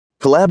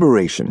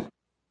Collaboration.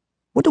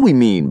 What do we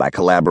mean by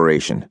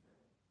collaboration?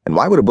 And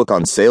why would a book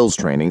on sales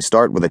training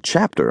start with a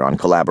chapter on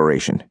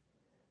collaboration?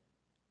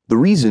 The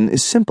reason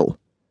is simple.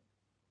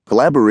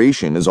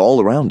 Collaboration is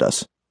all around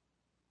us.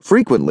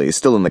 Frequently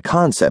still in the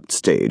concept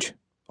stage,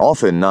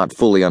 often not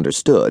fully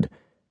understood,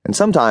 and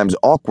sometimes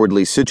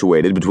awkwardly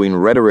situated between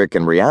rhetoric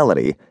and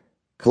reality,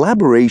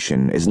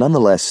 collaboration is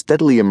nonetheless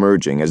steadily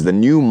emerging as the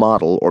new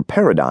model or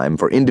paradigm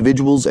for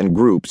individuals and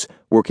groups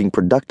working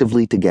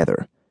productively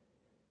together.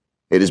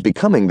 It is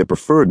becoming the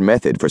preferred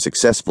method for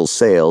successful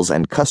sales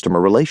and customer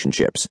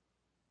relationships.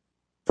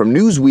 From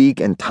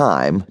Newsweek and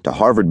Time to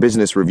Harvard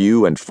Business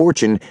Review and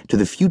Fortune to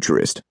The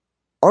Futurist,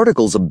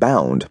 articles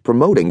abound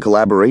promoting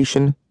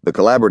collaboration, the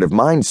collaborative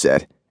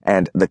mindset,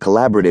 and the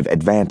collaborative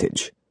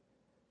advantage.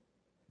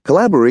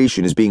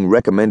 Collaboration is being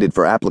recommended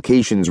for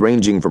applications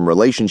ranging from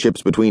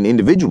relationships between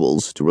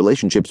individuals to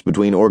relationships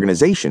between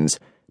organizations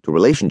to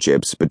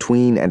relationships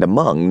between and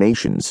among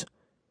nations.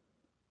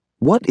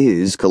 What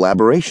is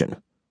collaboration?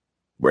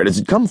 Where does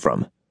it come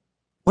from?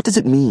 What does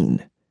it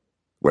mean?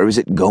 Where is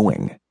it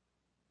going?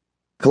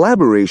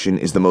 Collaboration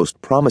is the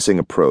most promising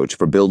approach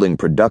for building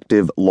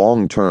productive,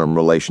 long-term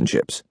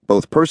relationships,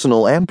 both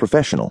personal and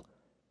professional.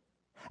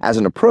 As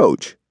an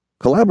approach,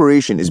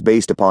 collaboration is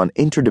based upon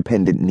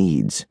interdependent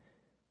needs.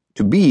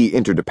 To be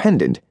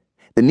interdependent,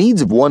 the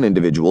needs of one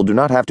individual do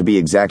not have to be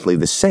exactly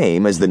the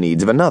same as the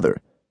needs of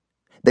another.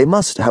 They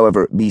must,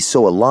 however, be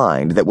so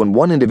aligned that when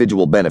one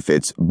individual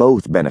benefits,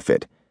 both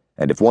benefit,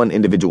 and if one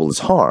individual is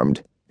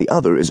harmed, the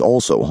other is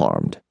also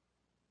harmed.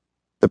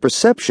 The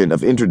perception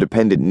of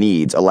interdependent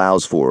needs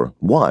allows for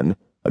 1.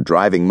 A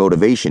driving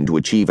motivation to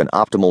achieve an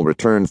optimal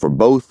return for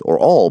both or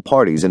all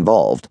parties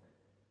involved,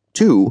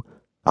 2.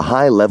 A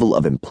high level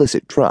of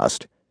implicit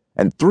trust,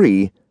 and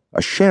 3.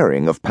 A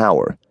sharing of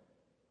power.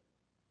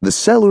 The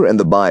seller and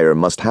the buyer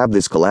must have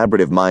this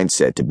collaborative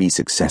mindset to be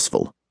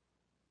successful.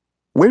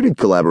 Where did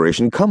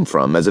collaboration come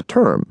from as a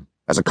term,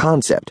 as a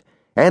concept,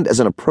 and as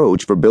an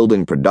approach for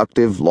building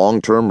productive,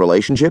 long-term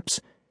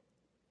relationships?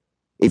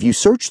 If you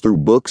search through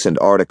books and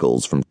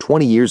articles from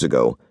 20 years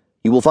ago,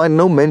 you will find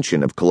no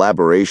mention of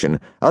collaboration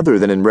other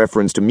than in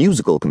reference to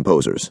musical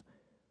composers.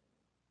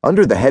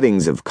 Under the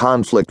headings of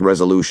conflict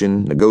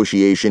resolution,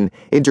 negotiation,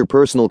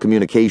 interpersonal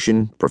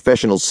communication,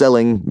 professional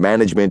selling,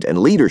 management, and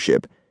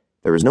leadership,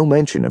 there is no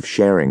mention of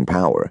sharing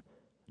power,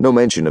 no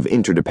mention of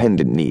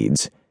interdependent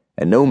needs,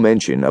 and no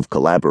mention of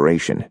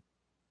collaboration.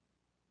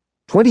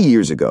 20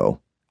 years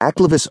ago,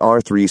 Aclivis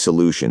R3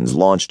 Solutions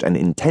launched an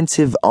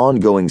intensive,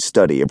 ongoing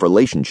study of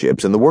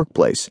relationships in the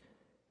workplace.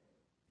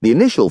 The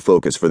initial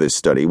focus for this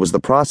study was the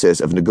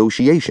process of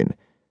negotiation,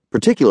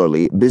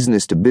 particularly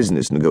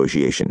business-to-business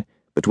negotiation,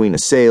 between a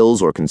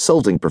sales or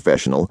consulting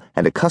professional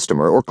and a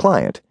customer or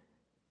client.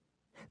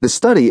 The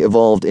study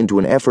evolved into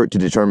an effort to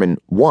determine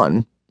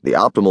 1. The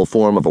optimal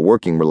form of a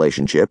working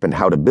relationship and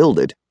how to build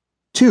it,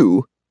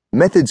 2.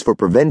 Methods for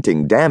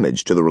preventing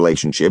damage to the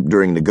relationship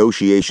during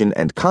negotiation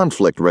and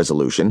conflict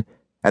resolution,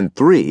 and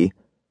 3.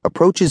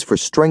 Approaches for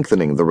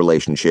strengthening the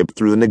relationship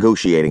through the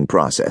negotiating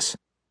process.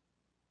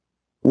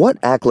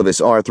 What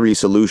Aclivis R3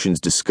 Solutions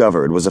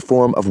discovered was a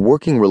form of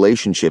working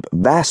relationship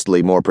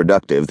vastly more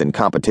productive than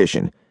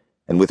competition,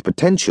 and with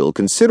potential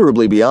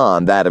considerably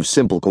beyond that of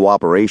simple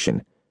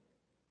cooperation.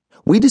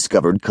 We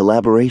discovered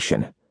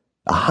collaboration,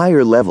 a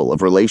higher level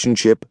of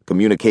relationship,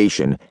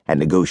 communication, and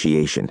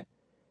negotiation.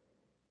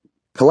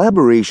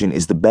 Collaboration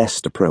is the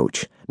best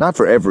approach, not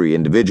for every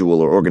individual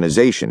or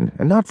organization,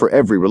 and not for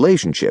every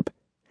relationship,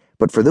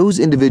 but for those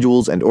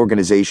individuals and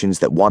organizations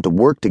that want to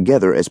work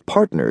together as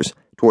partners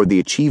toward the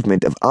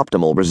achievement of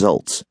optimal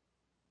results.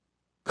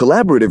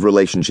 Collaborative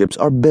relationships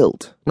are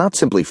built, not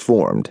simply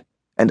formed,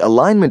 and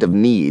alignment of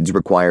needs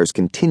requires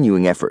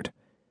continuing effort.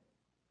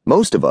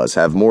 Most of us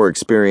have more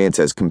experience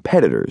as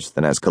competitors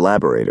than as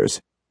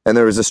collaborators, and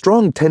there is a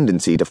strong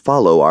tendency to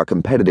follow our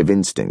competitive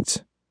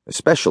instincts,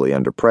 especially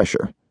under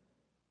pressure.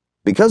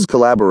 Because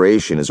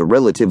collaboration is a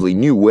relatively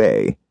new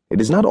way, it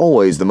is not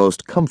always the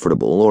most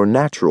comfortable or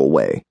natural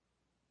way.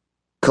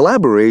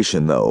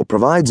 Collaboration, though,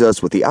 provides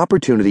us with the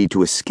opportunity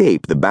to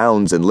escape the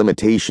bounds and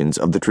limitations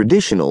of the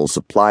traditional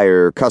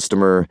supplier,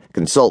 customer,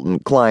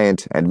 consultant,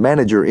 client, and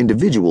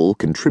manager-individual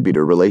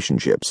contributor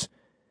relationships.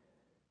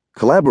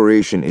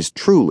 Collaboration is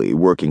truly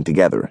working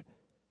together.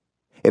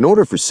 In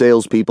order for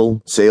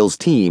salespeople, sales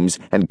teams,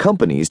 and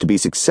companies to be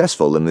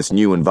successful in this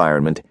new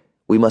environment,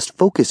 we must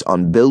focus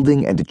on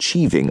building and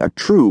achieving a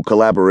true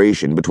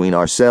collaboration between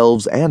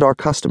ourselves and our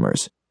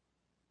customers.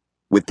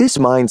 With this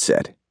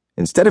mindset,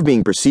 instead of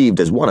being perceived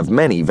as one of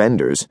many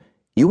vendors,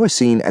 you are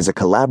seen as a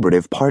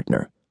collaborative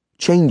partner,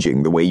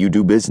 changing the way you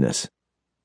do business.